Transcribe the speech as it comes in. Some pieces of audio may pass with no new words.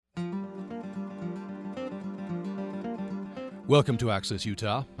Welcome to Access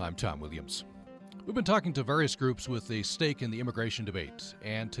Utah. I'm Tom Williams. We've been talking to various groups with a stake in the immigration debate,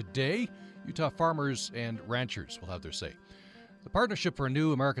 and today, Utah farmers and ranchers will have their say. The Partnership for a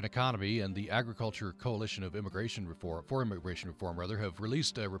New American Economy and the Agriculture Coalition of Immigration Reform, have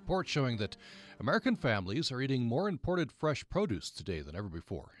released a report showing that American families are eating more imported fresh produce today than ever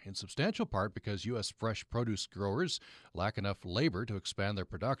before, in substantial part because U.S. fresh produce growers lack enough labor to expand their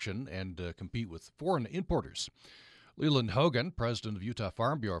production and compete with foreign importers. Leland Hogan, president of Utah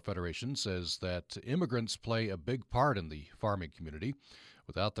Farm Bureau Federation, says that immigrants play a big part in the farming community.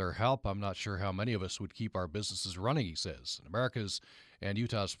 Without their help, I'm not sure how many of us would keep our businesses running, he says. And America's and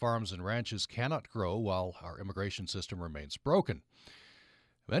Utah's farms and ranches cannot grow while our immigration system remains broken.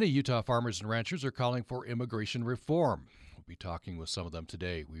 Many Utah farmers and ranchers are calling for immigration reform. We'll be talking with some of them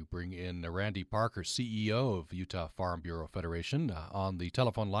today. We bring in Randy Parker, CEO of Utah Farm Bureau Federation, on the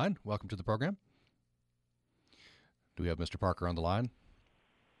telephone line. Welcome to the program. Do we have Mr. Parker on the line?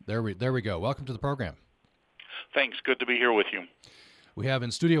 There we go. Welcome to the program. Thanks. Good to be here with you. We have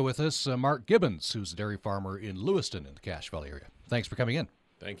in studio with us Mark Gibbons, who's a dairy farmer in Lewiston in the Cache Valley area. Thanks for coming in.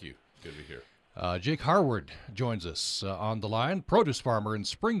 Thank you. Good to be here. Jake Harward joins us on the line, produce farmer in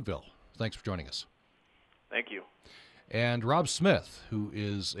Springville. Thanks for joining us. Thank you. And Rob Smith, who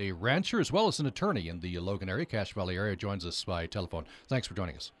is a rancher as well as an attorney in the Logan area, Cache Valley area, joins us by telephone. Thanks for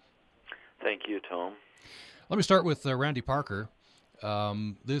joining us. Thank you, Tom. Let me start with Randy Parker.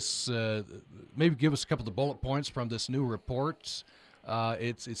 Maybe give us a couple of the bullet points from this new report.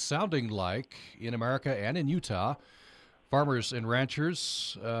 It's sounding like in America and in Utah, farmers and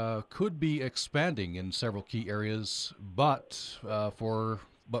ranchers could be expanding in several key areas, but for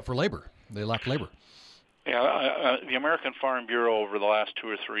labor, they lack labor. Yeah, the American Farm Bureau over the last 2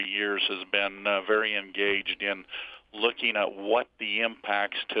 or 3 years has been very engaged in looking at what the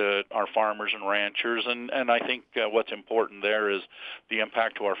impacts to our farmers and ranchers, and I think what's important there is the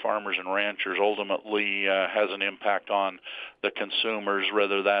impact to our farmers and ranchers ultimately has an impact on the consumers,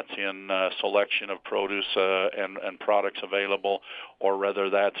 whether that's in selection of produce and products available, or whether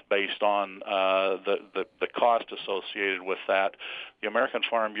that's based on the cost associated with that. The American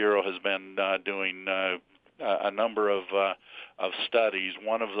Farm Bureau has been doing a number of studies.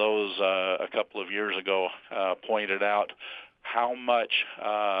 One of those a couple of years ago pointed out how much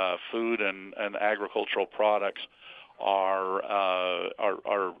food and agricultural products are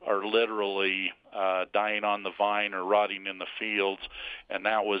literally dying on the vine or rotting in the fields, and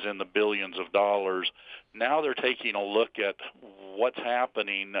that was in the billions of dollars. Now they're taking a look at what's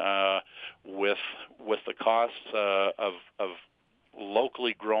happening with the costs of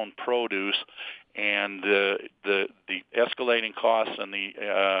locally grown produce and the escalating costs and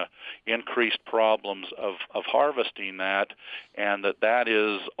the increased problems of harvesting that, and that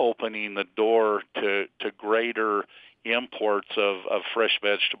is opening the door to greater imports of fresh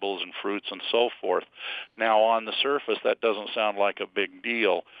vegetables and fruits and so forth. Now, on the surface, that doesn't sound like a big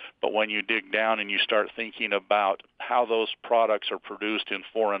deal, but when you dig down and you start thinking about how those products are produced in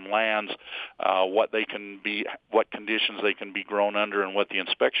foreign lands, what conditions they can be grown under, and what the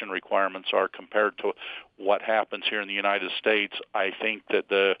inspection requirements are compared to what happens here in the United States, I think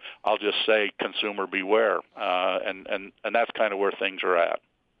that I'll just say consumer beware, and that's kind of where things are at.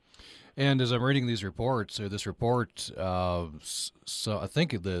 And as I'm reading these reports, this report, so I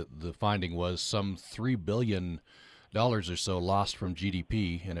think the finding was some $3 billion or so lost from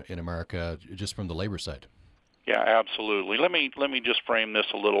GDP in America just from the labor side. Yeah, absolutely. Let me just frame this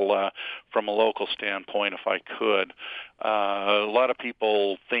a little from a local standpoint, if I could. A lot of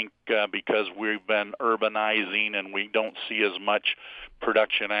people think because we've been urbanizing and we don't see as much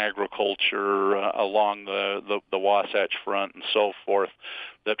production agriculture along the Wasatch Front and so forth,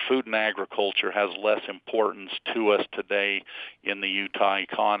 that food and agriculture has less importance to us today in the Utah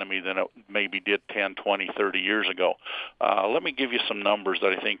economy than it maybe did 10, 20, 30 years ago. Let me give you some numbers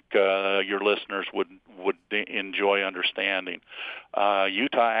that I think your listeners would enjoy understanding.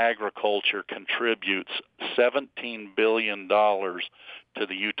 Utah agriculture contributes $17 billion to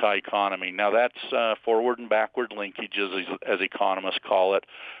the Utah economy. Now that's forward and backward linkages, as economists call it.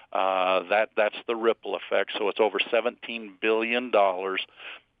 That's the ripple effect. So it's over $17 billion. That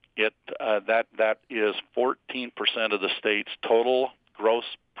is 14% of the state's total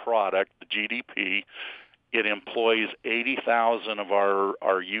gross product, the GDP. It employs 80,000 of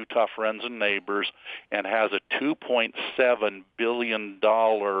our Utah friends and neighbors, and has a $2.7 billion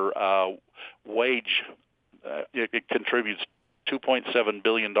wage. It contributes $2.7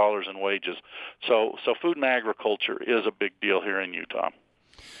 billion in wages. So food and agriculture is a big deal here in Utah.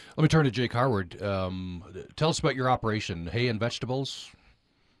 Let me turn to Jake Harward. Tell us about your operation, Hay and Vegetables.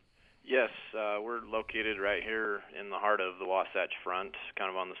 Yes, we're located right here in the heart of the Wasatch Front, kind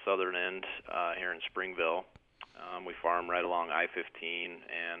of on the southern end here in Springville. We farm right along I-15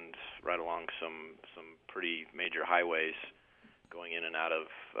 and right along some pretty major highways going in and out of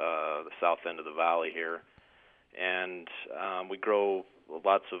the south end of the valley here. And we grow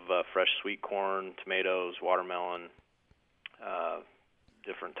lots of fresh sweet corn, tomatoes, watermelon,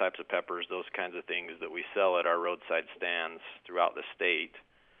 different types of peppers, those kinds of things that we sell at our roadside stands throughout the state.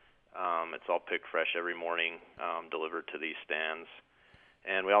 It's all picked fresh every morning, delivered to these stands.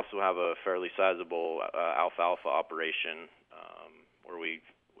 And we also have a fairly sizable alfalfa operation where we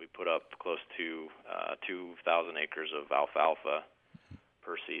put up close to 2,000 acres of alfalfa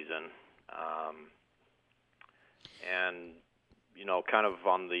per season. And, you know, kind of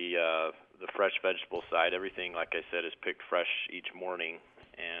on the fresh vegetable side, everything, like I said, is picked fresh each morning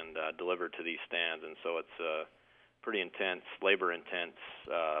and delivered to these stands. And so it's a pretty intense, labor-intense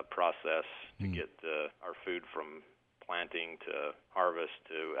process to get our food from planting to harvest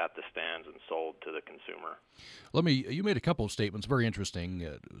to at the stands and sold to the consumer. You made a couple of statements, very interesting,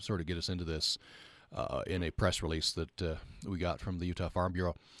 sort of get us into this in a press release that we got from the Utah Farm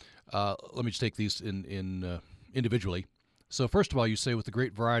Bureau. Let me just take these in individually. So first of all, you say with the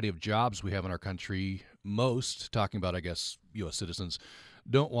great variety of jobs we have in our country, most, talking about, I guess, U.S. citizens,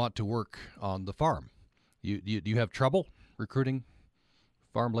 don't want to work on the farm. Do you have trouble recruiting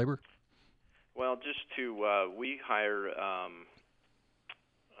farm labor? Well, we hire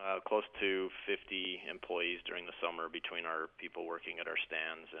close to 50 employees during the summer between our people working at our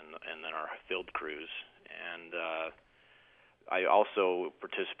stands and then our field crews. And I also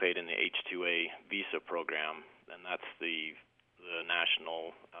participate in the H-2A visa program, and that's the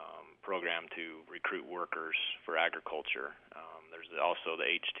national program to recruit workers for agriculture. There's also the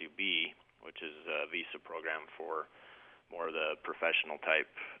H-2B, which is a visa program for more of the professional type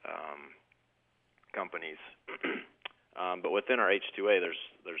companies. But within our H-2A,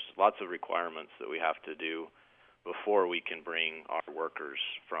 there's lots of requirements that we have to do before we can bring our workers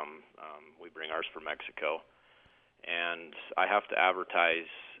from. We bring ours from Mexico, and I have to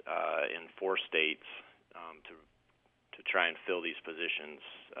advertise in 4 states to try and fill these positions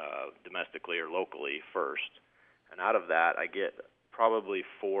domestically or locally first. And out of that, I get probably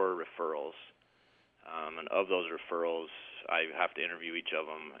 4 referrals. And of those referrals, I have to interview each of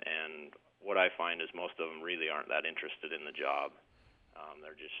them. And what I find is most of them really aren't that interested in the job.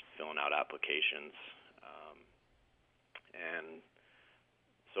 They're just filling out applications. And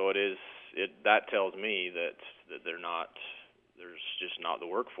so that tells me that there's just not the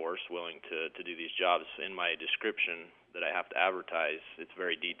workforce willing to do these jobs. In my description that I have to advertise, it's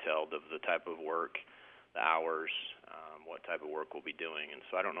very detailed of the type of work, the hours, what type of work we'll be doing. And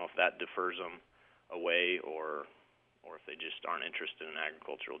so I don't know if that defers them away or if they just aren't interested in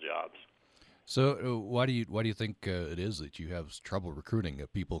agricultural jobs. So why do you think it is that you have trouble recruiting?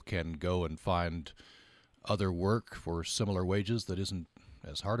 People can go and find other work for similar wages that isn't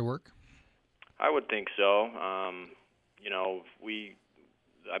as hard to work? I would think so.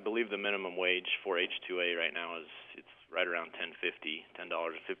 I believe the minimum wage for H-2A right now it's right around $10.50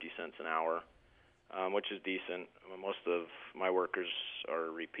 an hour, which is decent. Most of my workers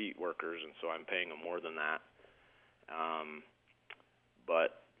are repeat workers, and so I'm paying them more than that.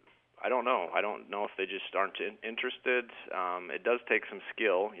 But I don't know. I don't know if they just aren't interested. It does take some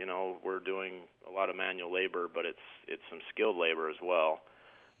skill. You know, we're doing a lot of manual labor, but it's some skilled labor as well.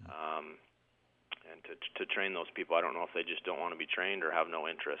 And to train those people, I don't know if they just don't want to be trained or have no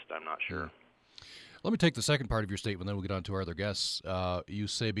interest. I'm not sure. Let me take the second part of your statement, then we'll get on to our other guests. You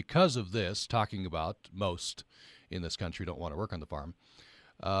say because of this, talking about most in this country don't want to work on the farm,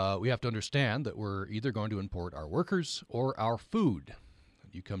 we have to understand that we're either going to import our workers or our food.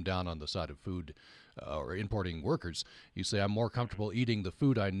 You come down on the side of food or importing workers. You say, I'm more comfortable eating the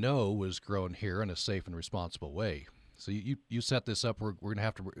food I know was grown here in a safe and responsible way. So you set this up. We're going to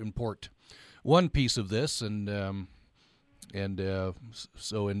have to import one piece of this, and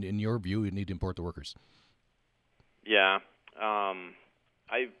so in your view, you need to import the workers. Yeah.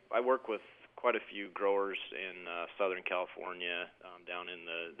 I work with quite a few growers in Southern California, down in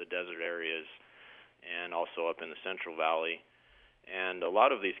the desert areas, and also up in the Central Valley. And a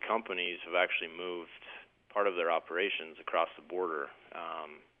lot of these companies have actually moved part of their operations across the border.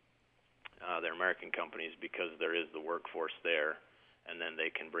 They're American companies because there is the workforce there, and then they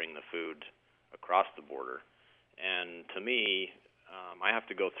can bring the food across the border. And to me, I have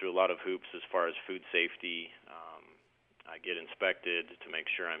to go through a lot of hoops as far as food safety. I get inspected to make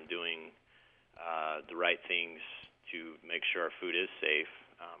sure I'm doing the right things to make sure our food is safe.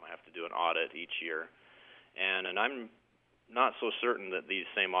 I have to do an audit each year. And I'm not so certain that these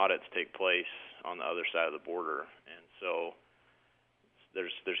same audits take place on the other side of the border, and so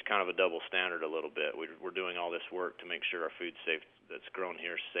there's kind of a double standard a little bit. We're doing all this work to make sure our food safe that's grown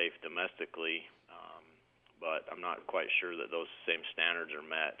here is safe domestically, but I'm not quite sure that those same standards are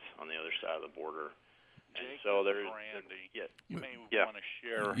met on the other side of the border. And Jake, so there's Randy, you may yeah. want to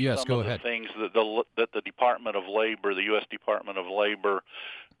share Yes, some go of ahead. the things that the Department of Labor, the U.S. Department of Labor,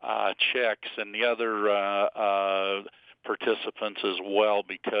 checks, and the other participants as well,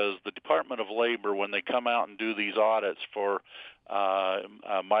 because the Department of Labor, when they come out and do these audits for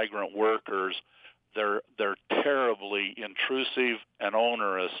migrant workers, they're terribly intrusive and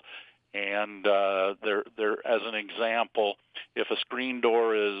onerous. And they're as an example, if a screen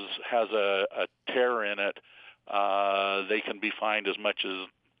door has a tear in it, they can be fined as much as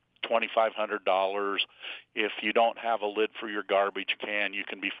 $2,500. If you don't have a lid for your garbage can, you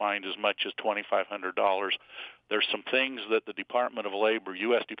can be fined as much as $2,500. There's some things that the Department of Labor,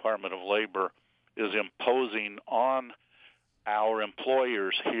 U.S. Department of Labor, is imposing on our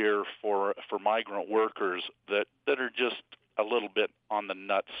employers here for migrant workers that are just a little bit on the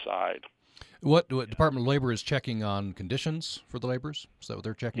nuts side. What Department of Labor is checking on conditions for the laborers? Is that what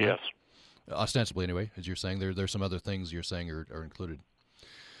they're checking? Yes. On? Ostensibly, anyway, as you're saying, there's some other things you're saying are included.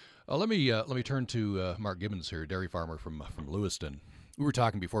 Let me turn to Mark Gibbons here, dairy farmer from Lewiston. We were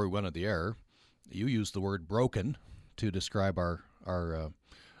talking before we went on the air. You used the word broken to describe our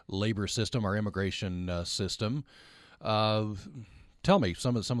labor system, our immigration system. Tell me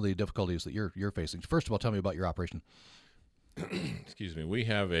some of the difficulties that you're facing. First of all, tell me about your operation. Excuse me. We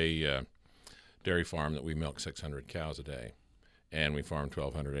have a dairy farm that we milk 600 cows a day, and we farm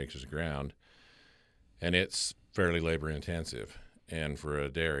 1,200 acres of ground, and it's fairly labor intensive. And for a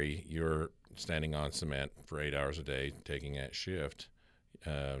dairy, you're standing on cement for 8 hours a day, taking that shift,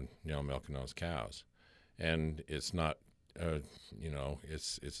 milking those cows, and it's not,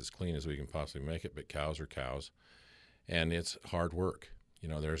 it's as clean as we can possibly make it. But cows are cows, and it's hard work.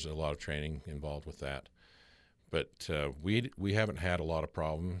 There's a lot of training involved with that. But we haven't had a lot of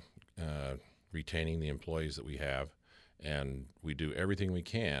problem retaining the employees that we have, and we do everything we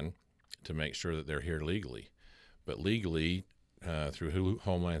can to make sure that they're here legally. But legally, through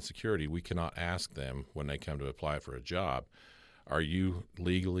Homeland Security, we cannot ask them when they come to apply for a job, are you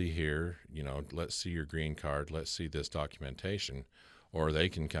legally here? Let's see your green card. Let's see this documentation. Or they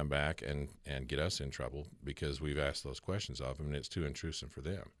can come back and get us in trouble because we've asked those questions of them, and it's too intrusive for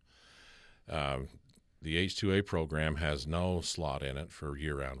them. The H-2A program has no slot in it for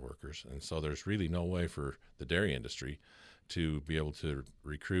year-round workers, and so there's really no way for the dairy industry to be able to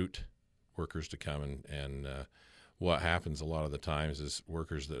recruit workers to come and what happens a lot of the times is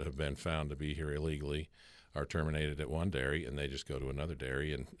workers that have been found to be here illegally are terminated at one dairy, and they just go to another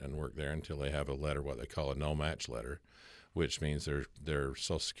dairy and work there until they have a letter, what they call a no-match letter, which means their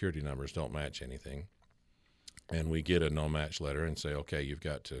Social Security numbers don't match anything. And we get a no-match letter and say, okay, you've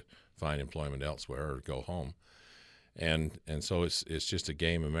got to find employment elsewhere or go home. And so it's just a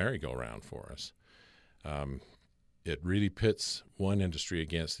game of merry-go-round for us. It really pits one industry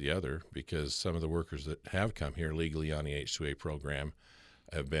against the other because some of the workers that have come here legally on the H-2A program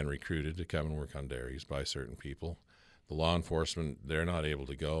have been recruited to come and work on dairies by certain people. The law enforcement, they're not able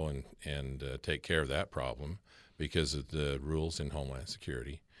to go and take care of that problem because of the rules in Homeland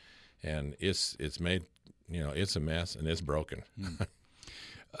Security. And it's made, it's a mess and it's broken.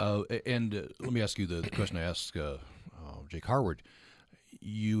 And let me ask you the question I asked Jake Harward. Do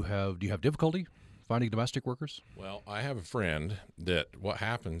you have difficulty finding domestic workers? Well, I have a friend that what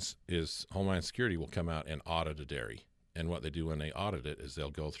happens is Homeland Security will come out and audit a dairy. And what they do when they audit it is they'll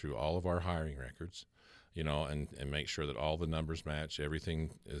go through all of our hiring records, and make sure that all the numbers match,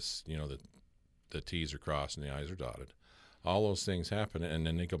 everything is, the T's are crossed and the I's are dotted. All those things happen, and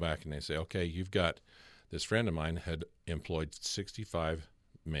then they go back and they say, okay, you've got, this friend of mine had employed 65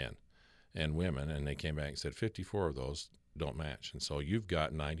 men and women, and they came back and said 54 of those don't match. And so you've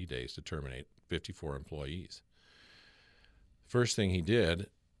got 90 days to terminate 54 employees. First thing he did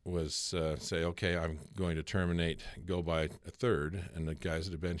was say, okay, I'm going to terminate, go by a third, and the guys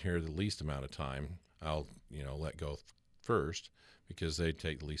that have been here the least amount of time, I'll, let go first because they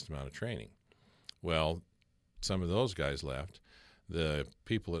take the least amount of training. Well, some of those guys left. The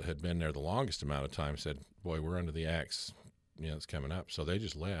people that had been there the longest amount of time said, boy, we're under the axe, it's coming up. So they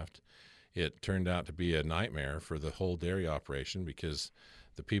just left. It turned out to be a nightmare for the whole dairy operation because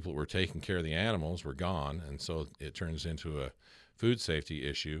the people that were taking care of the animals were gone, and so it turns into a food safety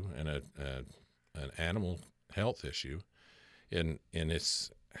issue and an animal health issue. And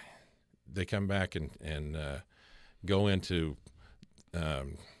they come back and go into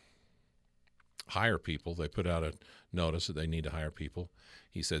hire people. They put out a notice that they need to hire people.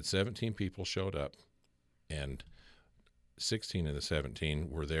 He said 17 people showed up, and 16 of the 17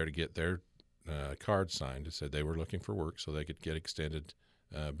 were there to get their card signed. It said they were looking for work so they could get extended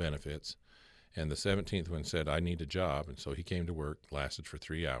benefits. And the 17th one said, I need a job. And so he came to work, lasted for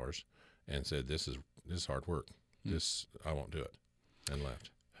 3 hours, and said, this is hard work. I won't do it, and left.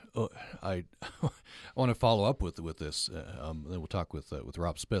 I want to follow up with this. Then we'll talk with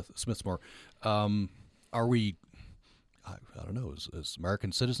Rob Smith more. Are we? I don't know. As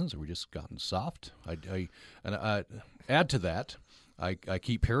American citizens, have we just gotten soft? I add to that. I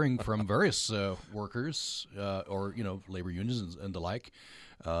keep hearing from various workers or labor unions and the like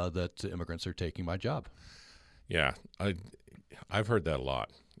that immigrants are taking my job. Yeah, I've heard that a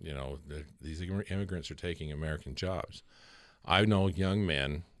lot. These immigrants are taking American jobs. I know young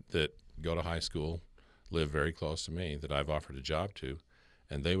men that go to high school, live very close to me, that I've offered a job to,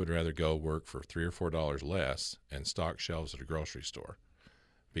 and they would rather go work for $3 or $4 less and stock shelves at a grocery store,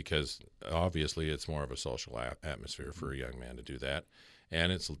 because obviously it's more of a social atmosphere for a young man to do that.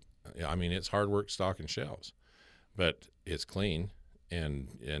 And it's hard work stocking shelves, but it's clean, and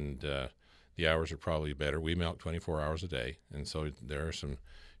the hours are probably better. We milk 24 hours a day, and so there are some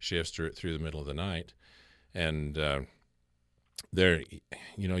shifts through the middle of the night, and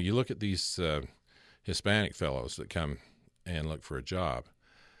you look at these Hispanic fellows that come and look for a job.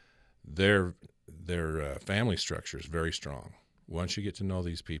 Their family structure is very strong. Once you get to know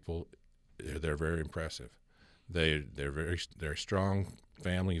these people, they're very impressive. They're strong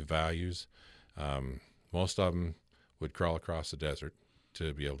family values. Most of them would crawl across the desert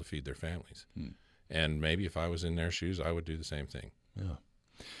to be able to feed their families. And maybe if I was in their shoes, I would do the same thing. Yeah.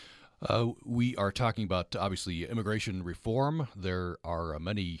 We are talking about, obviously, immigration reform. There are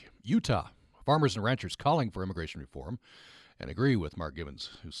many Utah farmers and ranchers calling for immigration reform and agree with Mark Gibbons,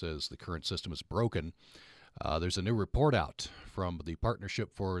 who says the current system is broken. There's a new report out from the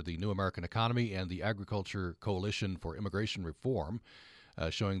Partnership for the New American Economy and the Agriculture Coalition for Immigration Reform,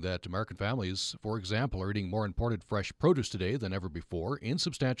 showing that American families, for example, are eating more imported fresh produce today than ever before, in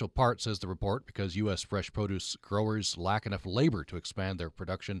substantial part, says the report, because U.S. fresh produce growers lack enough labor to expand their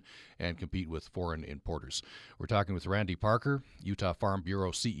production and compete with foreign importers. We're talking with Randy Parker, Utah Farm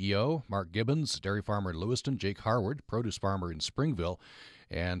Bureau CEO, Mark Gibbons, dairy farmer in Lewiston, Jake Harward, produce farmer in Springville,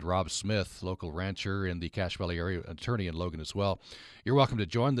 and Rob Smith, local rancher in the Cache Valley area, attorney in Logan as well. You're welcome to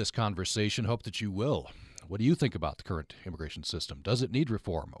join this conversation. Hope that you will. What do you think about the current immigration system? Does it need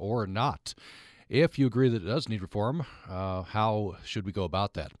reform or not? If you agree that it does need reform, how should we go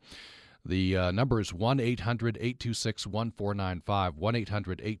about that? The number is 1-800-826-1495,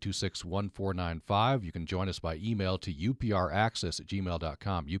 1-800-826-1495. You can join us by email to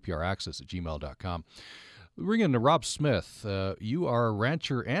upraccess@gmail.com, upraccess@gmail.com. We bring in Rob Smith. You are a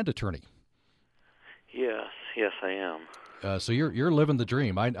rancher and attorney. Yes, I am. So you're living the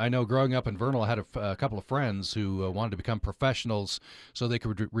dream. I know growing up in Vernal, I had a couple of friends who wanted to become professionals so they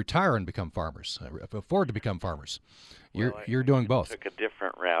could retire and become farmers, afford to become farmers. You're doing both. I took a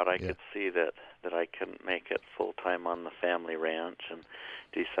different route. I could see that I couldn't make it full-time on the family ranch, and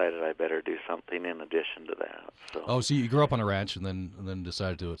decided I better do something in addition to that. So you grew up on a ranch and then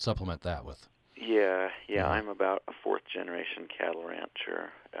decided to supplement that with... Yeah. I'm about a fourth-generation cattle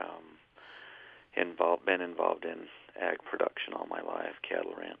rancher. Been involved in ag production all my life,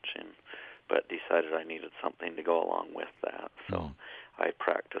 cattle ranching, but decided I needed something to go along with that. So I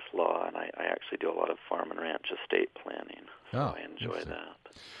practice law, and I actually do a lot of farm and ranch estate planning. So I enjoy that.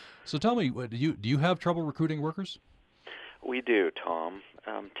 So tell me, do you have trouble recruiting workers? We do, Tom.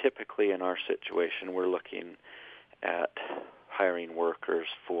 Typically in our situation, we're looking at hiring workers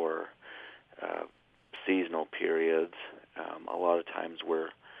for seasonal periods. A lot of times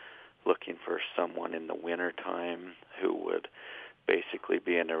we're looking for someone in the winter time who would basically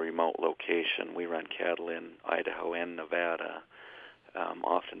be in a remote location. We run cattle in Idaho and Nevada.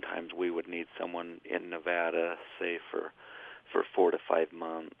 Oftentimes we would need someone in Nevada, say for 4 to 5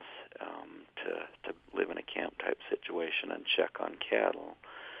 months, to live in a camp type situation and check on cattle,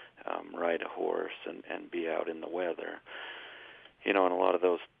 ride a horse, and be out in the weather. And a lot of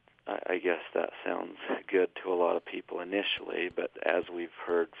those, I guess that sounds good to a lot of people initially, but as we've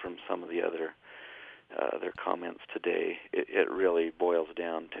heard from some of the other their comments today, it really boils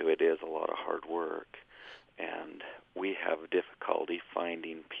down to it is a lot of hard work, and we have difficulty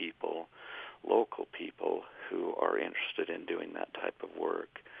finding people, local people, who are interested in doing that type of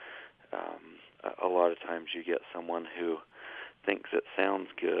work. A lot of times you get someone who thinks it sounds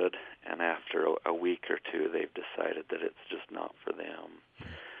good, and after a week or two they've decided that it's just not for them.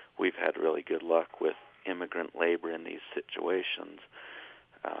 We've had really good luck with immigrant labor in these situations,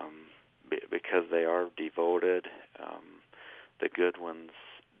 because they are devoted. The good ones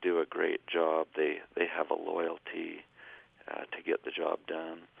do a great job. They have a loyalty to get the job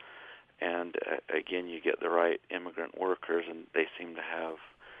done. And again, you get the right immigrant workers, and they seem to have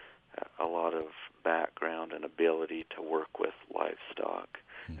a lot of background and ability to work with livestock,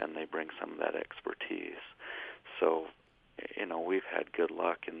 and they bring some of that expertise. So, we've had good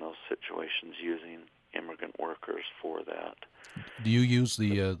luck in those situations using immigrant workers for that. Do you use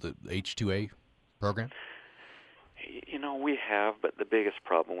the H-2A program? We have, but the biggest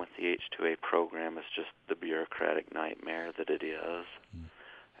problem with the H-2A program is just the bureaucratic nightmare that it is.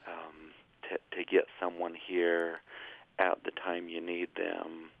 To get someone here at the time you need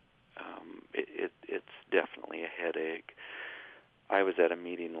them, it's definitely a headache. I was at a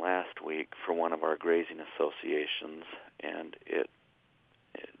meeting last week for one of our grazing associations, and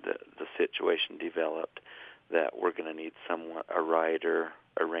the situation developed that we're going to need a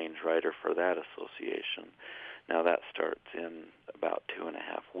range rider for that association. Now that starts in about 2.5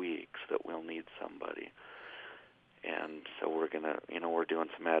 weeks that we'll need somebody. And so we're doing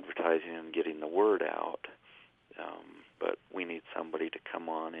some advertising and getting the word out. But we need somebody to come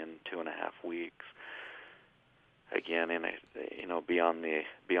on in 2.5 weeks. Again, beyond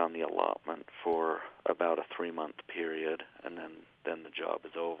the allotment for about a 3-month period, and then the job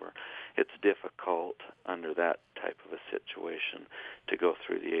is over. It's difficult under that type of a situation to go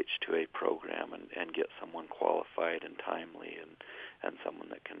through the H-2A program and get someone qualified and timely and someone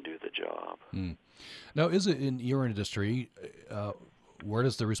that can do the job. Now, is it in your industry, where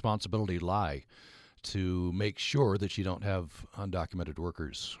does the responsibility lie to make sure that you don't have undocumented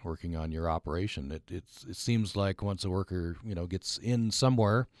workers working on your operation? It seems like once a worker gets in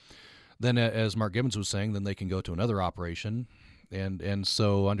somewhere, then as Mark Gibbons was saying, then they can go to another operation, and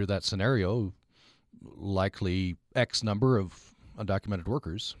so under that scenario, likely X number of undocumented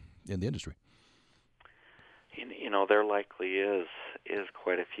workers in the industry. There likely is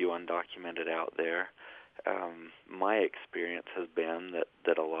quite a few undocumented out there. My experience has been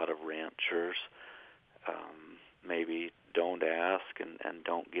that a lot of ranchers maybe don't ask and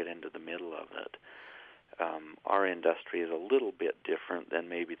don't get into the middle of it. Our industry is a little bit different than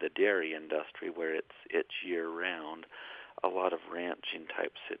maybe the dairy industry, where it's year-round. A lot of ranching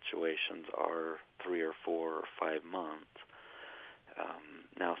type situations are 3 or 4 or 5 months.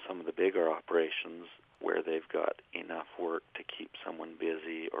 Now, some of the bigger operations where they've got enough work to keep someone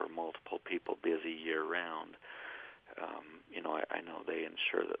busy or multiple people busy year-round, I know they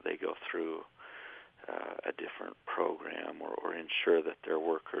ensure that they go through a different program or ensure that their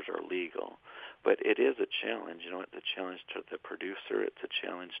workers are legal. But it is a challenge. It's a challenge to the producer. It's a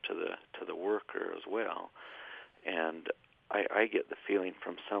challenge to the worker as well. And I get the feeling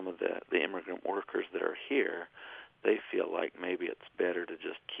from some of the immigrant workers that are here, they feel like maybe it's better to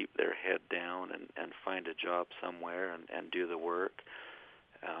just keep their head down and find a job somewhere and do the work.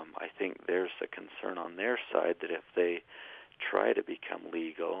 I think there's a concern on their side that if they try to become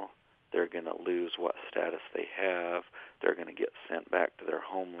legal, they're going to lose what status they have. They're going to get sent back to their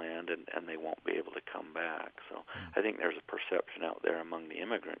homeland, and they won't be able to come back. So I think there's a perception out there among the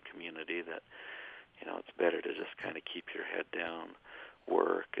immigrant community that, it's better to just kind of keep your head down,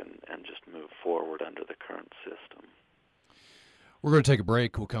 work, and just move forward under the current system. We're going to take a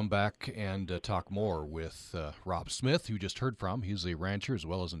break. We'll come back and talk more with Rob Smith, who you just heard from. He's a rancher as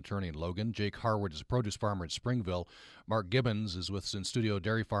well as an attorney in Logan. Jake Harwood is a produce farmer in Springville. Mark Gibbons is with us in studio,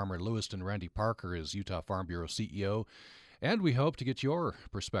 dairy farmer in Lewiston. Randy Parker is Utah Farm Bureau CEO. And we hope to get your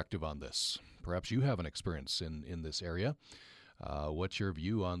perspective on this. Perhaps you have an experience in this area. What's your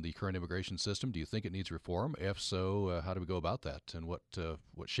view on the current immigration system? Do you think it needs reform? If so, how do we go about that? And what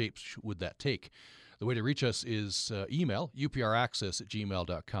shapes would that take? The way to reach us is email,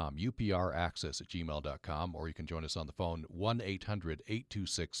 upraccess@gmail.com, upraccess@gmail.com, or you can join us on the phone,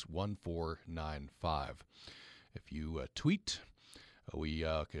 1-800-826-1495. If you tweet, we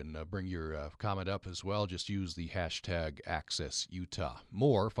can bring your comment up as well. Just use the hashtag AccessUtah.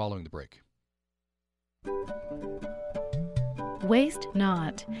 More following the break. Waste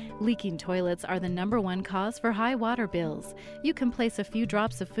not. Leaking toilets are the #1 cause for high water bills. You can place a few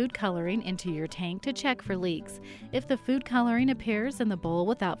drops of food coloring into your tank to check for leaks. If the food coloring appears in the bowl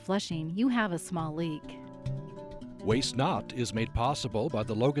without flushing, you have a small leak. Waste Not is made possible by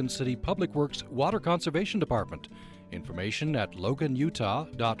the Logan City Public Works Water Conservation Department. Information at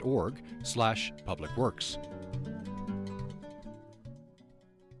loganutah.org/publicworks.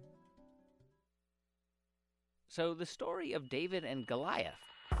 So the story of David and Goliath.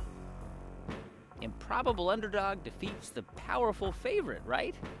 Improbable underdog defeats the powerful favorite,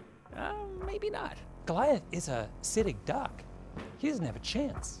 right? Maybe not. Goliath is a sitting duck. He doesn't have a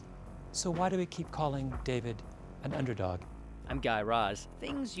chance. So why do we keep calling David an underdog? I'm Guy Raz.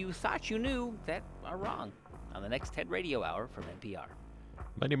 Things you thought you knew that are wrong on the next TED Radio Hour from NPR.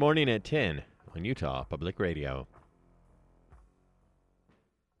 Monday morning at 10 on Utah Public Radio.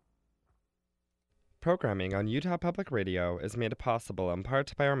 Programming on Utah Public Radio is made possible in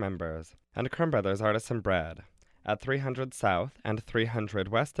part by our members and Crumb Brothers Artisan Bread at 300 South and 300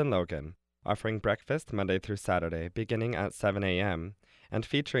 West in Logan, offering breakfast Monday through Saturday beginning at 7 a.m. and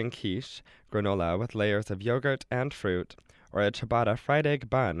featuring quiche, granola with layers of yogurt and fruit, or a ciabatta fried egg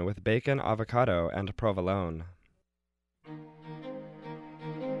bun with bacon, avocado, and provolone.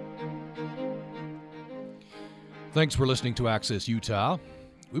 Thanks for listening to Access Utah.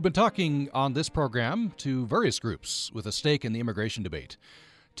 We've been talking on this program to various groups with a stake in the immigration debate.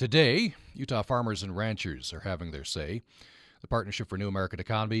 Today, Utah farmers and ranchers are having their say. The Partnership for New American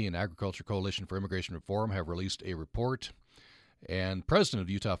Economy and Agriculture Coalition for Immigration Reform have released a report. And President of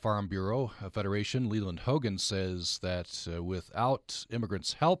the Utah Farm Bureau Federation, Leland Hogan, says that without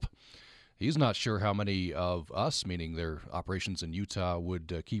immigrants' help, he's not sure how many of us, meaning their operations in Utah,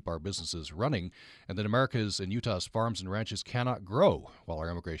 would keep our businesses running, and that America's and Utah's farms and ranches cannot grow while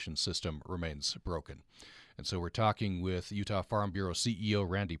our immigration system remains broken. And so we're talking with Utah Farm Bureau CEO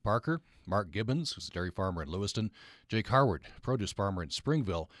Randy Parker, Mark Gibbons, who's a dairy farmer in Lewiston, Jake Harward, produce farmer in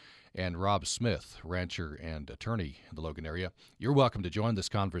Springville, and Rob Smith, rancher and attorney in the Logan area. You're welcome to join this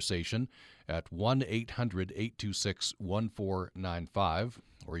conversation at 1-800-826-1495,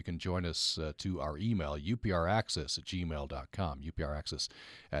 or you can join us to our email, upraccess@gmail.com,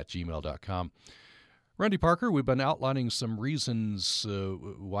 upraccess@gmail.com. Randy Parker, we've been outlining some reasons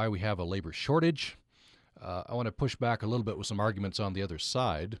why we have a labor shortage. I want to push back a little bit with some arguments on the other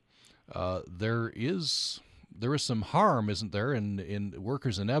side. There is some harm, isn't there, in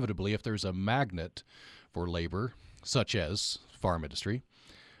workers inevitably if there's a magnet for labor, such as farm industry.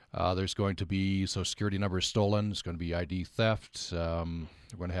 There's going to be Social Security numbers stolen. There's going to be ID theft. We're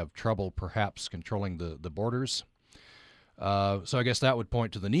going to have trouble perhaps controlling the borders. So I guess that would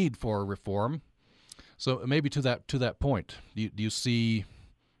point to the need for reform. So maybe to that point, do you see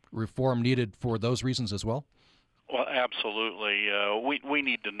reform needed for those reasons as well? Well, absolutely. We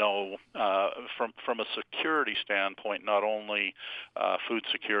need to know from a security standpoint, not only food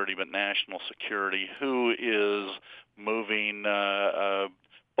security but national security, who is moving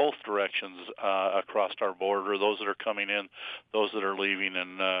both directions across our border, those that are coming in, those that are leaving,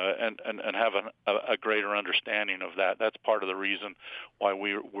 and have a greater understanding of that. That's part of the reason why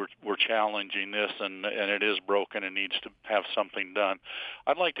we're challenging this, and it is broken and needs to have something done.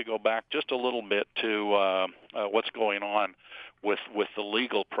 I'd like to go back just a little bit to what's going on with the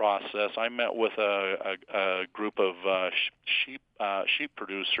legal process. I met with a group of sheep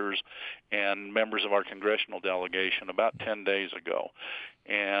producers and members of our congressional delegation about 10 days ago.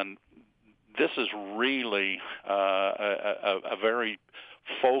 And this is really a very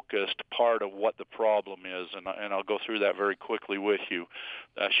focused part of what the problem is, and I'll go through that very quickly with you.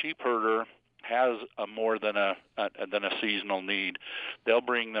 A sheep herder has more than a seasonal need. They'll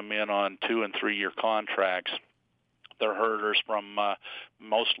bring them in on 2- and 3-year contracts. They're herders from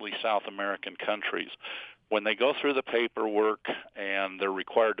mostly South American countries. When they go through the paperwork and they're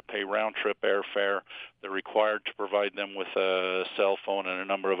required to pay round-trip airfare, they're required to provide them with a cell phone and a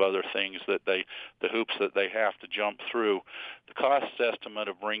number of other things the hoops that they have to jump through. The cost estimate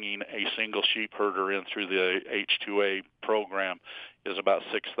of bringing a single sheep herder in through the H-2A program is about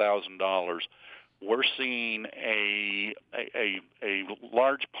 $6,000. We're seeing a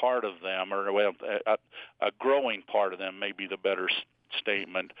large part of them, or a growing part of them, may be the better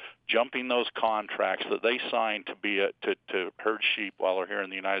statement, jumping those contracts that they signed to herd sheep while they're here in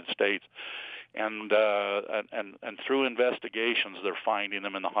the United States, and through investigations, they're finding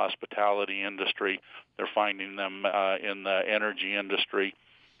them in the hospitality industry, they're finding them in the energy industry.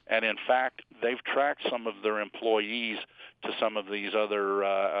 And in fact, they've tracked some of their employees to some of these other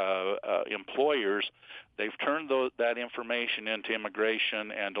employers. They've turned that information into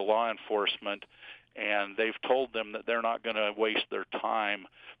immigration and to law enforcement, and they've told them that they're not going to waste their time,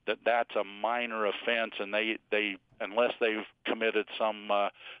 that that's a minor offense, and they unless they've committed some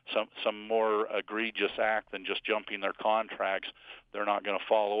more egregious act than just jumping their contracts, they're not going to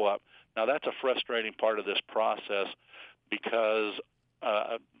follow up. Now, that's a frustrating part of this process because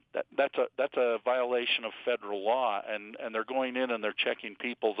that's a violation of federal law, and they're going in and they're checking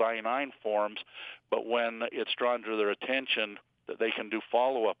people's I-9 forms, but when it's drawn to their attention that they can do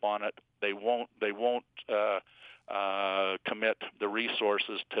follow-up on it, they won't commit the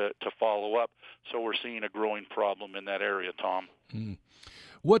resources to follow up. So we're seeing a growing problem in that area, Tom. Mm.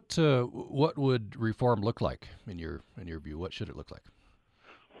 What would reform look like in your view? What should it look like?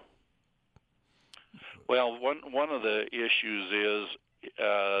 Well, one of the issues is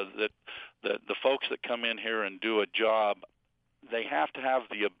that the folks that come in here and do a job, they have to have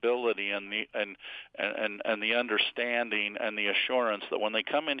the ability and the understanding and the assurance that when they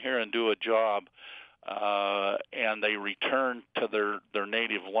come in here and do a job and they return to their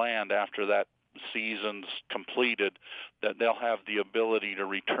native land after that season's completed, that they'll have the ability to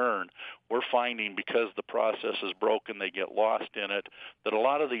return. We're finding, because the process is broken, they get lost in it, that a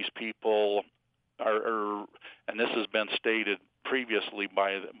lot of these people are and this has been stated previously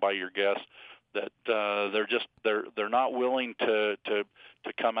by your guest, that they're not willing to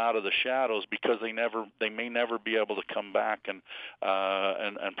come out of the shadows because they may never be able to come back and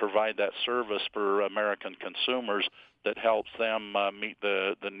provide that service for American consumers that helps them meet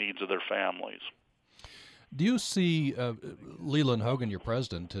the needs of their families. Do you see, Leland Hogan, your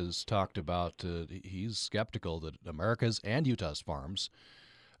president, has talked about he's skeptical that America's and Utah's farms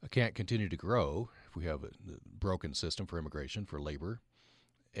can't continue to grow if we have a broken system for immigration, for labor.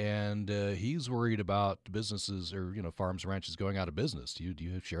 And he's worried about businesses or farms and ranches going out of business. Do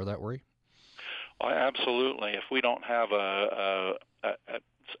you share that worry? Well, absolutely. If we don't have an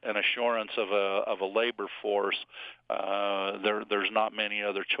assurance of a labor force, there's not many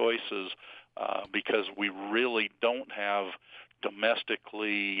other choices because we really don't have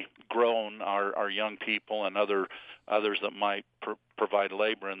domestically grown our young people and others that might provide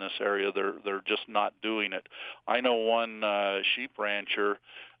labor in this area. They're just not doing it. I know one sheep rancher,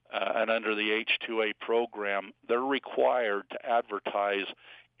 and under the H-2A program, they're required to advertise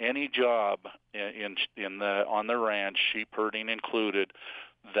any job on their ranch, sheep herding included,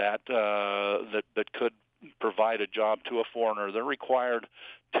 that could provide a job to a foreigner. They're required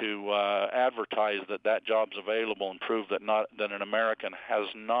to advertise that job's available and prove that an American has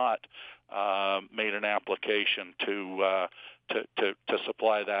not made an application to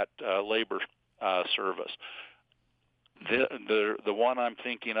supply that labor service. The one I'm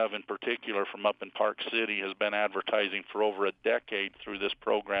thinking of in particular from up in Park City has been advertising for over a decade through this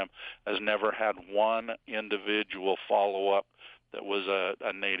program, has never had one individual follow up that was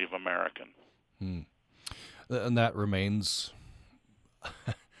a Native American. And that remains,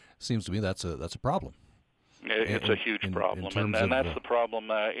 seems to me that's a problem. It's a huge problem, and that's the problem.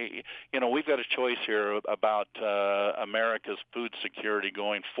 We've got a choice here about America's food security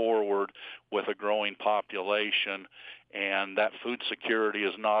going forward with a growing population, and that food security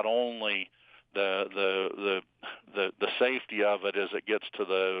is not only the safety of it as it gets to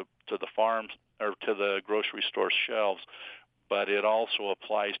the farms or to the grocery store shelves, but it also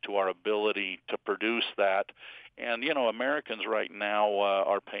applies to our ability to produce that. And Americans right now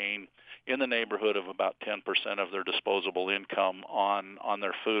are paying in the neighborhood of about 10% of their disposable income on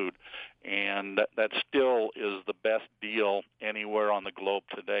their food, and that still is the best deal anywhere on the globe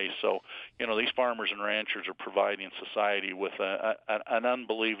today. So these farmers and ranchers are providing society with an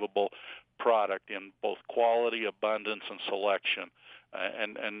unbelievable product in both quality, abundance, and selection,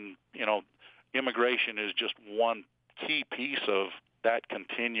 and immigration is just one key piece of that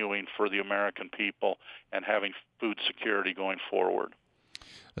continuing for the American people and having food security going forward.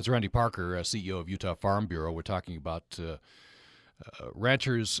 That's Randy Parker, CEO of Utah Farm Bureau. We're talking about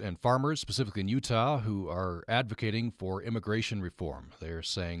ranchers and farmers, specifically in Utah, who are advocating for immigration reform. They're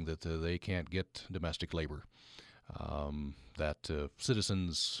saying that they can't get domestic labor, that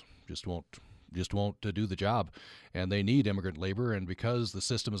citizens just won't do the job, and they need immigrant labor. And because the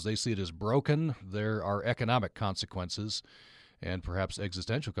system, as they see it, is broken, there are economic consequences and perhaps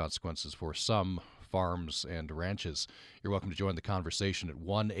existential consequences for some farms and ranches. You're welcome to join the conversation at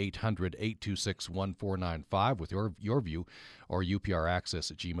 1-800-826-1495 with your view, or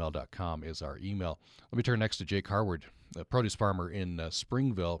upraccess@gmail.com is our email. Let me turn next to Jake Harward, a produce farmer in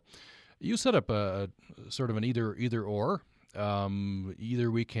Springville. You set up a sort of an either-or. Either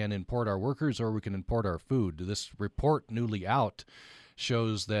we can import our workers or we can import our food. This report newly out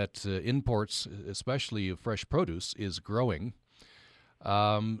shows that imports, especially of fresh produce, is growing.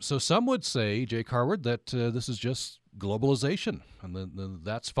 So some would say, Jake Harward, that this is just globalization, and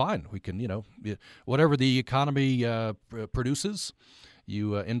that's fine. We can, whatever the economy produces,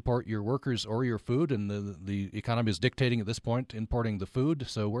 you import your workers or your food, and the economy is dictating at this point importing the food.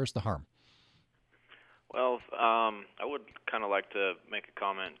 So where's the harm? Well, I would kind of like to make a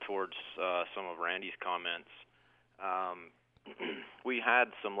comment towards some of Randy's comments. We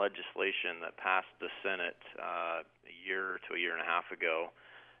had some legislation that passed the Senate a year to a year and a half ago,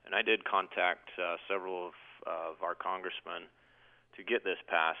 and I did contact several of our congressmen to get this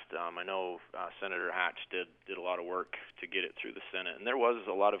passed. I know Senator Hatch did a lot of work to get it through the Senate, and there was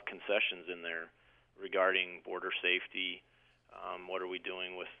a lot of concessions in there regarding border safety, What are we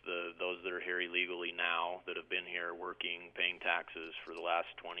doing with those that are here illegally now that have been here working, paying taxes for the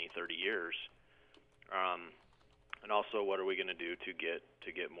last 20, 30 years? And also, what are we going to do to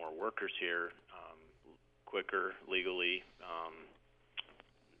get more workers here quicker, legally,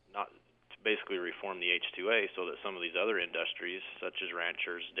 not to basically reform the H-2A so that some of these other industries, such as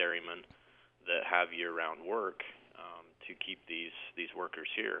ranchers, dairymen, that have year-round work, to keep these workers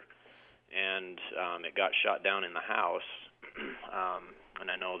here. And it got shot down in the House,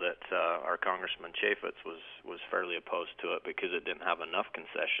 and I know that our Congressman Chaffetz was fairly opposed to it because it didn't have enough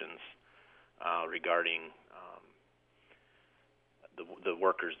concessions regarding the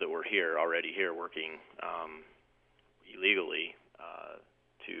workers that were already here working illegally,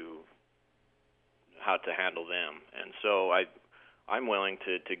 to how to handle them. And so I'm willing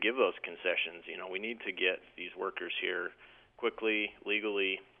to give those concessions. We need to get these workers here quickly,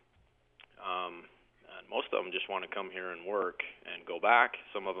 legally. And most of them just want to come here and work and go back.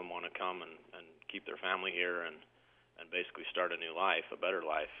 Some of them want to come and keep their family here and basically start a new life, a better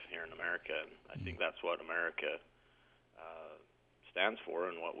life here in America. And I think that's what America stands for,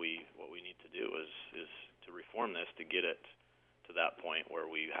 and what we need to do is to reform this to get it to that point where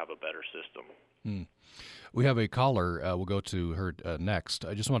we have a better system. We have a caller. We'll go to her next.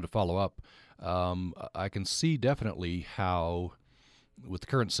 I just wanted to follow up. I can see definitely how, with the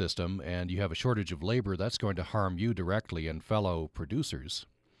current system, and you have a shortage of labor, that's going to harm you directly and fellow producers.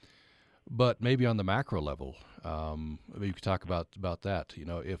 But maybe on the macro level, maybe you could talk about that.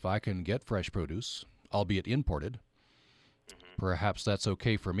 If I can get fresh produce, albeit imported, perhaps that's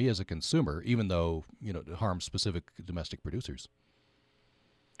okay for me as a consumer, even though it harms specific domestic producers.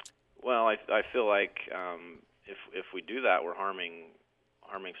 Well, I feel like if we do that, we're harming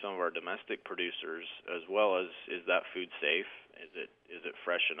some of our domestic producers, as well as, is that food safe? Is it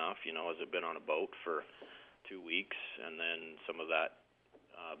fresh enough? Has it been on a boat for 2 weeks, and then some of that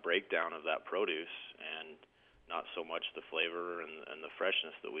breakdown of that produce, and not so much the flavor and the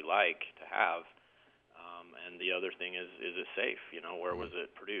freshness that we like to have. And the other thing is it safe? Where was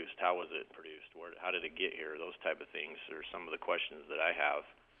it produced? How was it produced? How did it get here? Those type of things are some of the questions that I have,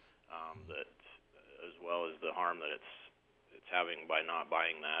 that, as well as the harm that it's having by not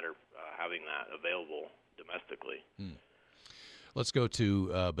buying that or having that available domestically. Let's go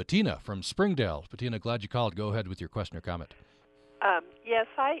to Bettina from Springdale. Bettina, glad you called. Go ahead with your question or comment. Yes,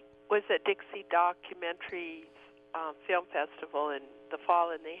 I was at Dixie Documentary Film Festival in the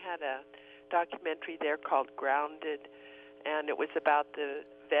fall, and they had a documentary there called Grounded, and it was about the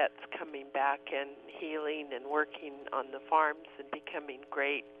vets coming back and healing and working on the farms and becoming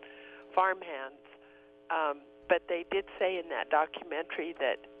great farmhands. But they did say in that documentary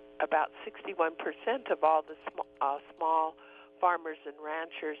that about 61% of all the small farmers and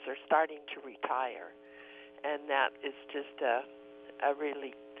ranchers are starting to retire, and that is just a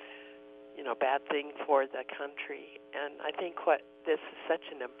really bad thing for the country. And I think this is such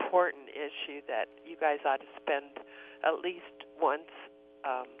an important issue that you guys ought to spend at least once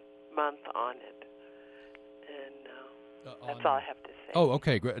a month on it. And that's all I have to say. Oh,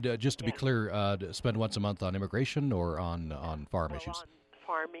 okay. Just to be clear, spend once a month on immigration or on farm issues? On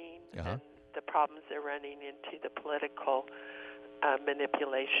farming and the problems they're running into, the political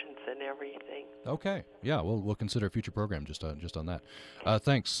manipulations and everything. Okay. Yeah, we'll consider a future program just on that.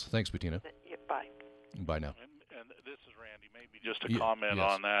 Thanks, Bettina. Bye. Bye now. And this is Randy. Maybe just a comment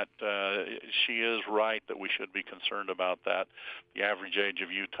on that. She is right that we should be concerned about that. The average age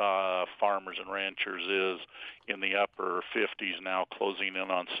of Utah farmers and ranchers is in the upper 50s now, closing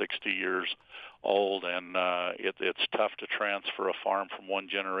in on 60 years old, and it's tough to transfer a farm from one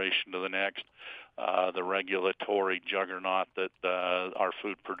generation to the next. The regulatory juggernaut that our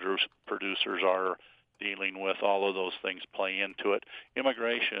food producers are dealing with, all of those things play into it.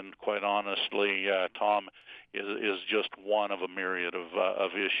 Immigration, quite honestly, Tom, is just one of a myriad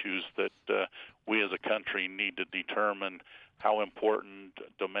of issues that we as a country need to determine how important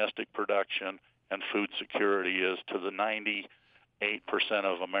domestic production and food security is to the 98%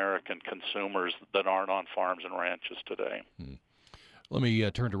 of American consumers that aren't on farms and ranches today. Let me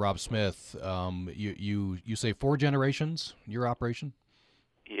turn to Rob Smith. You say 4 generations, your operation?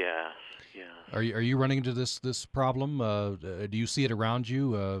 Yeah. Are you running into this problem? Do you see it around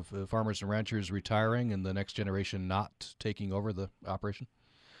you, of farmers and ranchers retiring and the next generation not taking over the operation?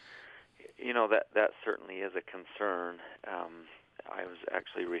 That certainly is a concern. I was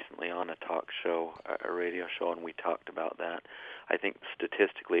actually recently on a talk show, a radio show, and we talked about that. I think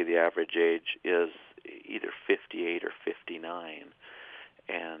statistically the average age is either 58 or 59,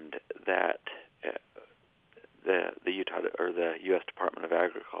 and that the Utah or the U.S. Department of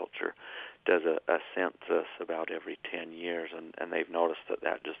Agriculture does a census about every 10 years, and they've noticed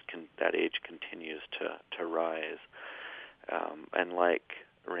that age continues to rise. And like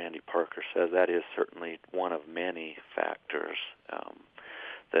Randy Parker says, that is certainly one of many factors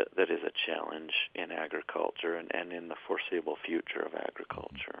that is a challenge in agriculture and in the foreseeable future of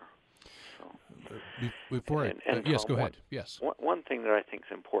agriculture. Yes, go ahead. Yes. One thing that I think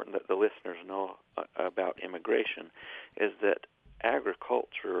is important that the listeners know about immigration is that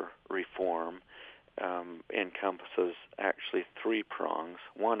agriculture reform encompasses actually 3 prongs.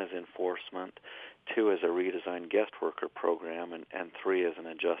 1 is enforcement, 2 is a redesigned guest worker program, and 3 is an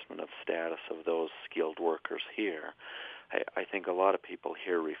adjustment of status of those skilled workers here. I think a lot of people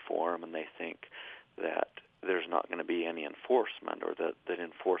hear reform and they think that there's not going to be any enforcement, or that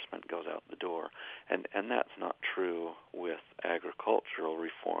enforcement goes out the door. And that's not true with agricultural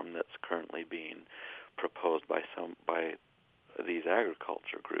reform that's currently being proposed by these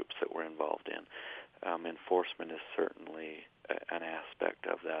agriculture groups that we're involved in. Enforcement is certainly an aspect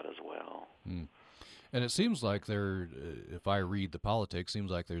of that as well. And it seems like if I read the politics, seems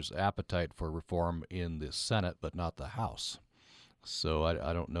like there's appetite for reform in the Senate, but not the House. So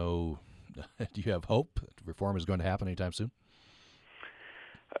I don't know. Do you have hope that reform is going to happen anytime soon?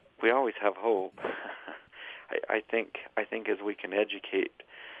 We always have hope. I think as we can educate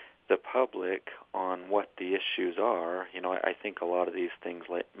the public on what the issues are, I think a lot of these things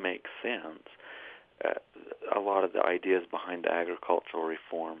make sense. A lot of the ideas behind agricultural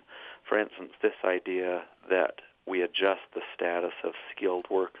reform, for instance, this idea that we adjust the status of skilled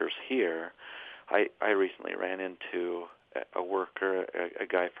workers here. I recently ran into a worker, a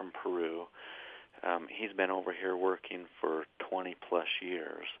guy from Peru. He's been over here working for 20 plus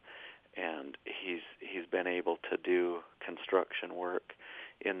years, and he's been able to do construction work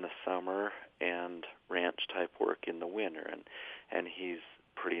in the summer and ranch type work in the winter, and he's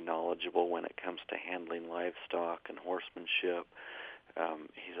pretty knowledgeable when it comes to handling livestock and horsemanship.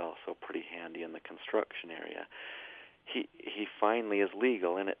 He's also pretty handy in the construction area. He finally is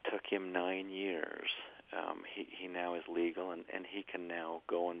legal, and it took him 9 years. He now is legal, and he can now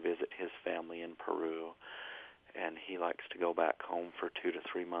go and visit his family in Peru, and he likes to go back home for 2 to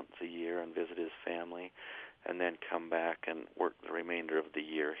 3 months a year and visit his family, and then come back and work the remainder of the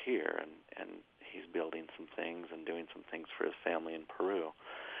year here, and he's building some things and doing some things for his family in Peru.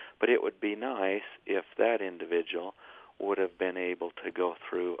 But it would be nice if that individual would have been able to go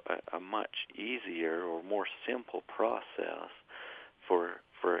through a much easier or more simple process for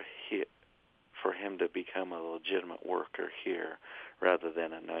him to become a legitimate worker here rather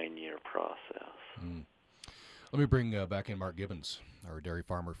than a 9-year process. Let me bring back in Mark Gibbons, our dairy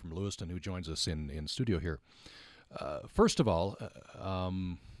farmer from Lewiston, who joins us in studio here. First of all,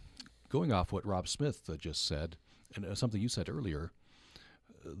 going off what Rob Smith just said, and something you said earlier,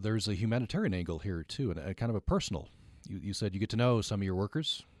 there's a humanitarian angle here too, and a kind of a personal. You said you get to know some of your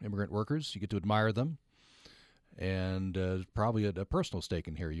workers, immigrant workers, you get to admire them, and probably a personal stake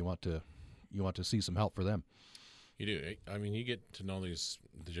in here. You want to see some help for them. You do. I mean, you get to know these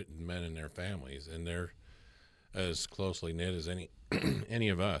men and their families, and they're as closely knit as any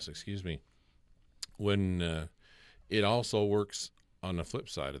of us. Excuse me. When it also works on the flip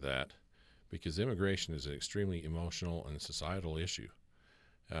side of that, because immigration is an extremely emotional and societal issue.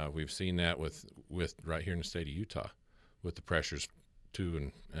 We've seen that with right here in the state of Utah, with the pressures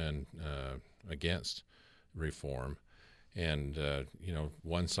to and against reform. And,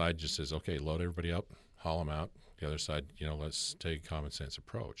 one side just says, okay, load everybody up, haul them out. The other side, let's take a common sense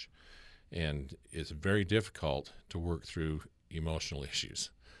approach. And it's very difficult to work through emotional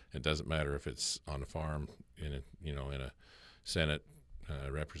issues. It doesn't matter if it's on a farm, in a Senate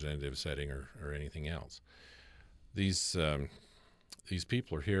representative setting or anything else. These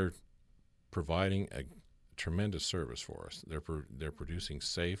people are here providing a tremendous service for us. They're producing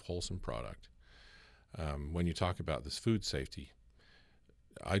safe, wholesome product. When you talk about this food safety,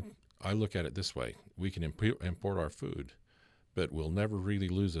 I look at it this way. We can import our food, but we'll never really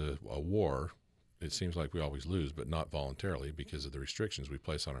lose a war. It seems like we always lose, but not voluntarily because of the restrictions we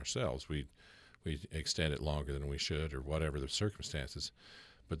place on ourselves. We extend it longer than we should or whatever the circumstances.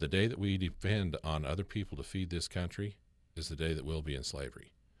 But the day that we depend on other people to feed this country is the day that we'll be in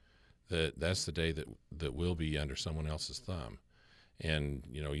slavery. That's the day that we'll be under someone else's thumb. And,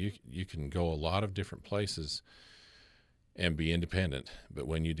 you can go a lot of different places and be independent, but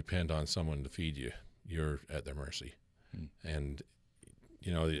when you depend on someone to feed you, you're at their mercy. And,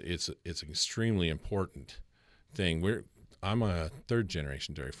 it's an extremely important thing. I'm a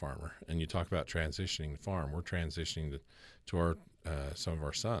third-generation dairy farmer, and you talk about transitioning the farm. We're transitioning to our some of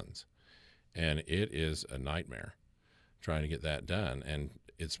our sons, and it is a nightmare trying to get that done. And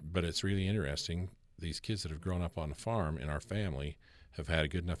it's really interesting. These kids that have grown up on a farm in our family have had a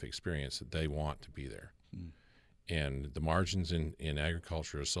good enough experience that they want to be there. And the margins in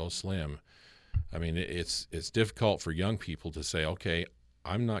agriculture are so slim. I mean, it's difficult for young people to say, okay,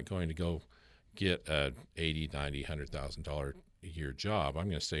 I'm not going to go get a $80,000, $90,000, $100,000 a year job. I'm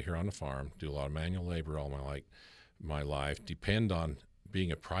going to stay here on the farm, do a lot of manual labor all my life, depend on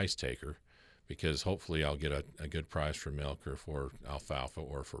being a price taker, because hopefully I'll get a good price for milk or for alfalfa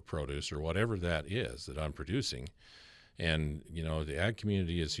or for produce or whatever that is that I'm producing. And, the ag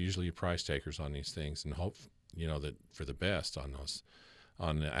community is usually price takers on these things and hope, that for the best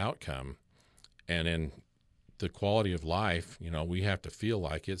on the outcome. And then the quality of life, we have to feel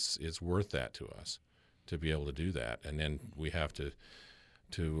like it's worth that to us to be able to do that. And then we have to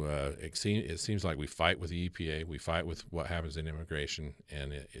it seems like we fight with the EPA, we fight with what happens in immigration,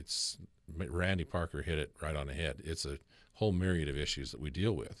 and it's Randy Parker hit it right on the head. It's a whole myriad of issues that we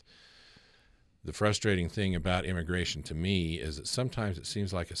deal with. The frustrating thing about immigration to me is that sometimes it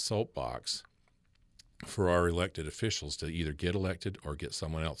seems like a soapbox for our elected officials to either get elected or get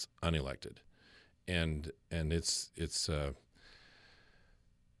someone else unelected. And it's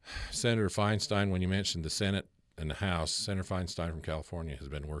Senator Feinstein, when you mentioned the Senate and the House, Senator Feinstein from California has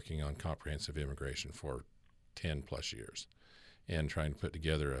been working on comprehensive immigration for 10 plus years and trying to put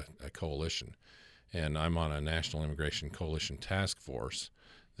together a coalition. And I'm on a National Immigration Coalition task force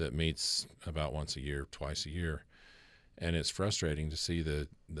that meets about once a year, twice a year. And it's frustrating to see the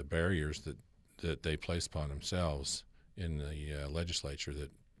barriers that they place upon themselves in the legislature that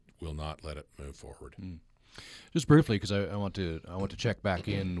will not let it move forward. Just briefly, because I want to check back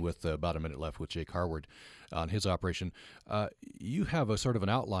in with about a minute left with Jake Harward on his operation. You have a sort of an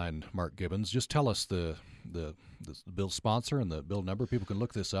outline, Mark Gibbons. Just tell us the bill sponsor and the bill number. People can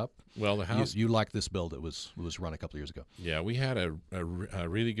look this up. Well, the House. You like this bill that was run a couple of years ago. Yeah, we had a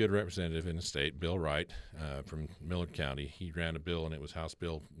really good representative in the state, Bill Wright from Millard County. He ran a bill, and it was House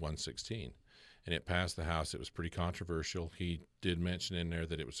Bill 116. And it passed the House. It was pretty controversial. He did mention in there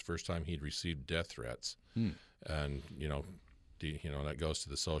that it was the first time he'd received death threats. And, that goes to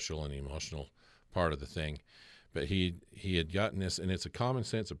the social and the emotional part of the thing. But he had gotten this, and it's a common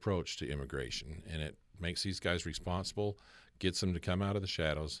sense approach to immigration, and it makes these guys responsible, gets them to come out of the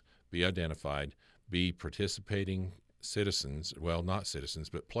shadows, be identified, be participating citizens, well, not citizens,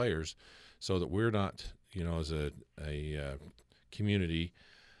 but players, so that we're not, as a community,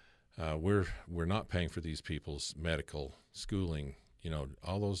 we're not paying for these people's medical, schooling,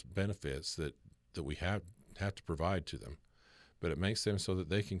 all those benefits that we have to provide to them. But it makes them so that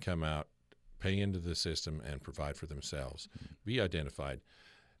they can come out, pay into the system, and provide for themselves, be identified.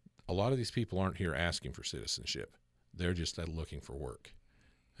 A lot of these people aren't here asking for citizenship. They're just looking for work.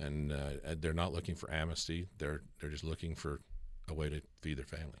 And they're not looking for amnesty. They're just looking for a way to feed their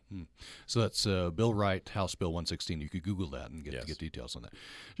family. So that's Bill Wright, House Bill 116. You could Google that and get details on that.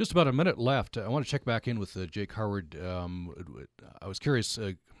 Just about a minute left. I want to check back in with Jake Harward. I was curious,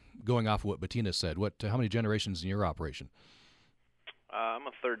 going off of what Bettina said, how many generations in your operation? I'm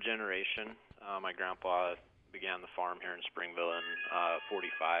a third generation. My grandpa began the farm here in Springville in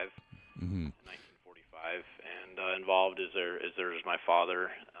 1945, and involved is there's my father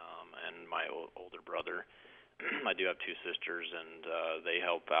and my older brother. I do have two sisters, and they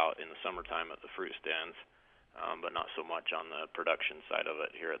help out in the summertime at the fruit stands, but not so much on the production side of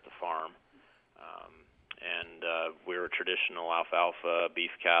it here at the farm. And we were a traditional alfalfa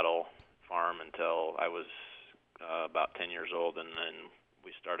beef cattle farm until I was about 10 years old, and then we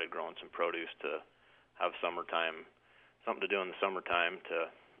started growing some produce to have something to do in the summertime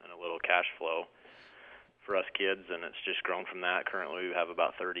and a little cash flow for us kids, and it's just grown from that. Currently we have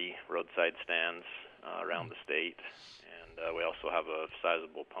about 30 roadside stands around the state, and we also have a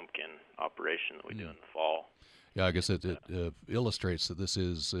sizable pumpkin operation that we do in the fall. Yeah, I guess it illustrates that this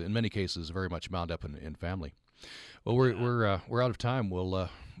is, in many cases, very much bound up in family. Well, we're out of time. We'll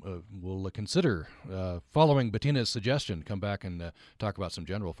consider following Bettina's suggestion. Come back and talk about some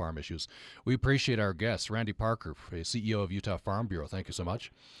general farm issues. We appreciate our guest, Randy Parker, CEO of Utah Farm Bureau. Thank you so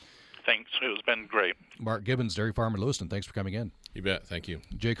much. Thanks. It's been great. Mark Gibbons, dairy farmer in Lewiston. Thanks for coming in. You bet. Thank you.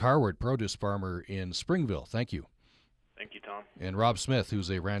 Jake Harward, produce farmer in Springville. Thank you. Thank you, Tom. And Rob Smith, who's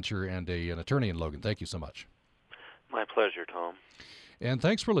a rancher and an attorney in Logan. Thank you so much. My pleasure, Tom. And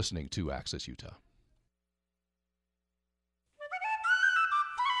thanks for listening to Access Utah.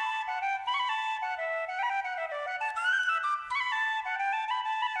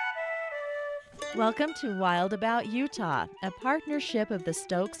 Welcome to Wild About Utah, a partnership of the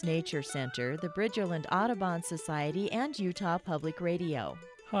Stokes Nature Center, the Bridgerland Audubon Society, and Utah Public Radio.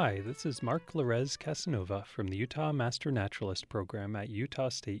 Hi, this is Mark Larez Casanova from the Utah Master Naturalist Program at Utah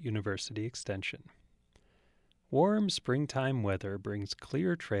State University Extension. Warm springtime weather brings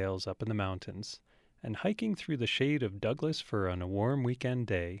clear trails up in the mountains, and hiking through the shade of Douglas fir on a warm weekend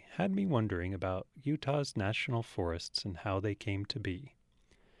day had me wondering about Utah's national forests and how they came to be.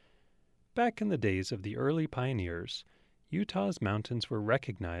 Back in the days of the early pioneers, Utah's mountains were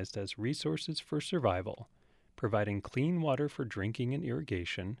recognized as resources for survival, providing clean water for drinking and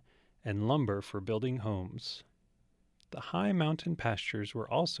irrigation, and lumber for building homes. The high mountain pastures were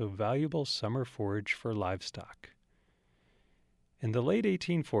also valuable summer forage for livestock. In the late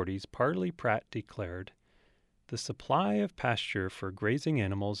 1840s, Parley Pratt declared, "The supply of pasture for grazing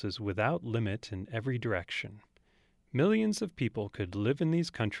animals is without limit in every direction. Millions of people could live in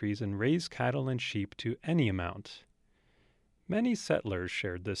these countries and raise cattle and sheep to any amount." Many settlers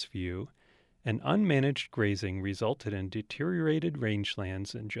shared this view, and unmanaged grazing resulted in deteriorated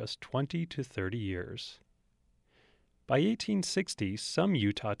rangelands in just 20 to 30 years. By 1860, some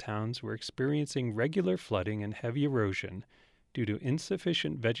Utah towns were experiencing regular flooding and heavy erosion due to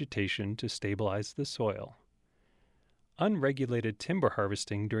insufficient vegetation to stabilize the soil. Unregulated timber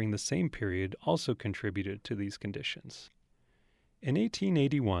harvesting during the same period also contributed to these conditions. In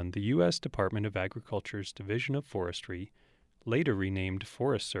 1881, the U.S. Department of Agriculture's Division of Forestry, later renamed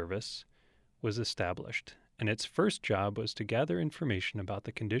Forest Service, was established, and its first job was to gather information about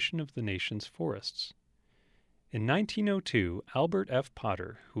the condition of the nation's forests. In 1902, Albert F.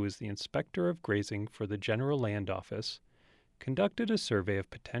 Potter, who was the Inspector of Grazing for the General Land Office, conducted a survey of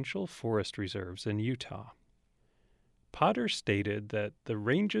potential forest reserves in Utah. Potter stated that the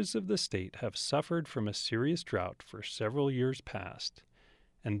ranges of the state have suffered from a serious drought for several years past,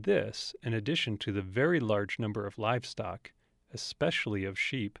 and this, in addition to the very large number of livestock, especially of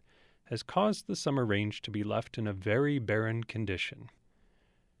sheep, has caused the summer range to be left in a very barren condition.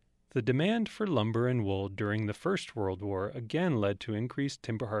 The demand for lumber and wool during the First World War again led to increased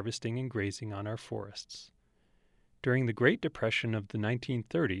timber harvesting and grazing on our forests. During the Great Depression of the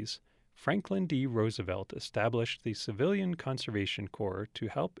 1930s, Franklin D. Roosevelt established the Civilian Conservation Corps to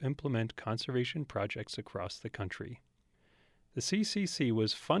help implement conservation projects across the country. The CCC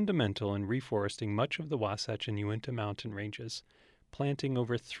was fundamental in reforesting much of the Wasatch and Uinta mountain ranges, planting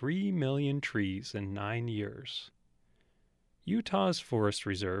over 3 million trees in 9 years. Utah's forest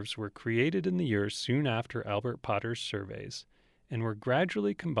reserves were created in the years soon after Albert Potter's surveys and were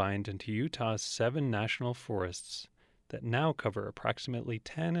gradually combined into Utah's 7 national forests that now cover approximately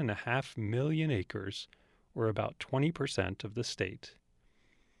 10.5 million acres, or about 20% of the state.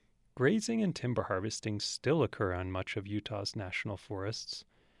 Grazing and timber harvesting still occur on much of Utah's national forests,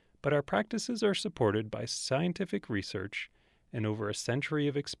 but our practices are supported by scientific research and over a century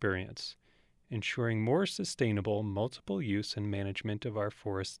of experience, ensuring more sustainable multiple use and management of our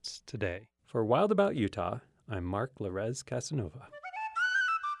forests today. For Wild About Utah, I'm Mark Larez Casanova.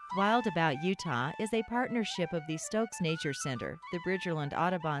 Wild About Utah is a partnership of the Stokes Nature Center, the Bridgerland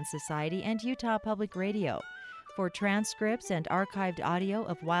Audubon Society, and Utah Public Radio. For transcripts and archived audio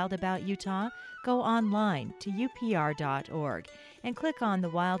of Wild About Utah, go online to upr.org and click on the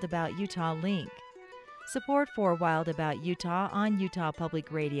Wild About Utah link. Support for Wild About Utah on Utah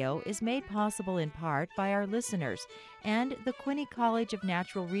Public Radio is made possible in part by our listeners and the Quinney College of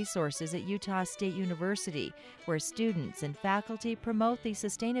Natural Resources at Utah State University, where students and faculty promote the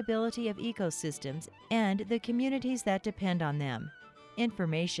sustainability of ecosystems and the communities that depend on them.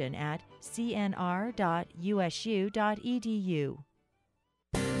 Information at cnr.usu.edu.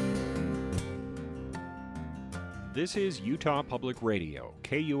 This is Utah Public Radio,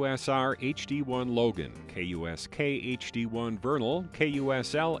 KUSR HD1 Logan, KUSK HD1 Vernal,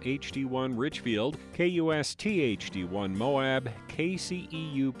 KUSL HD1 Richfield, KUST HD1 Moab,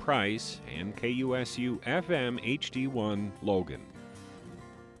 KCEU Price, and KUSU FM HD1 Logan.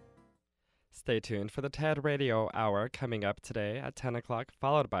 Stay tuned for the TED Radio Hour coming up today at 10 o'clock,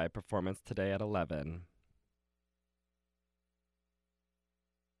 followed by Performance Today at 11.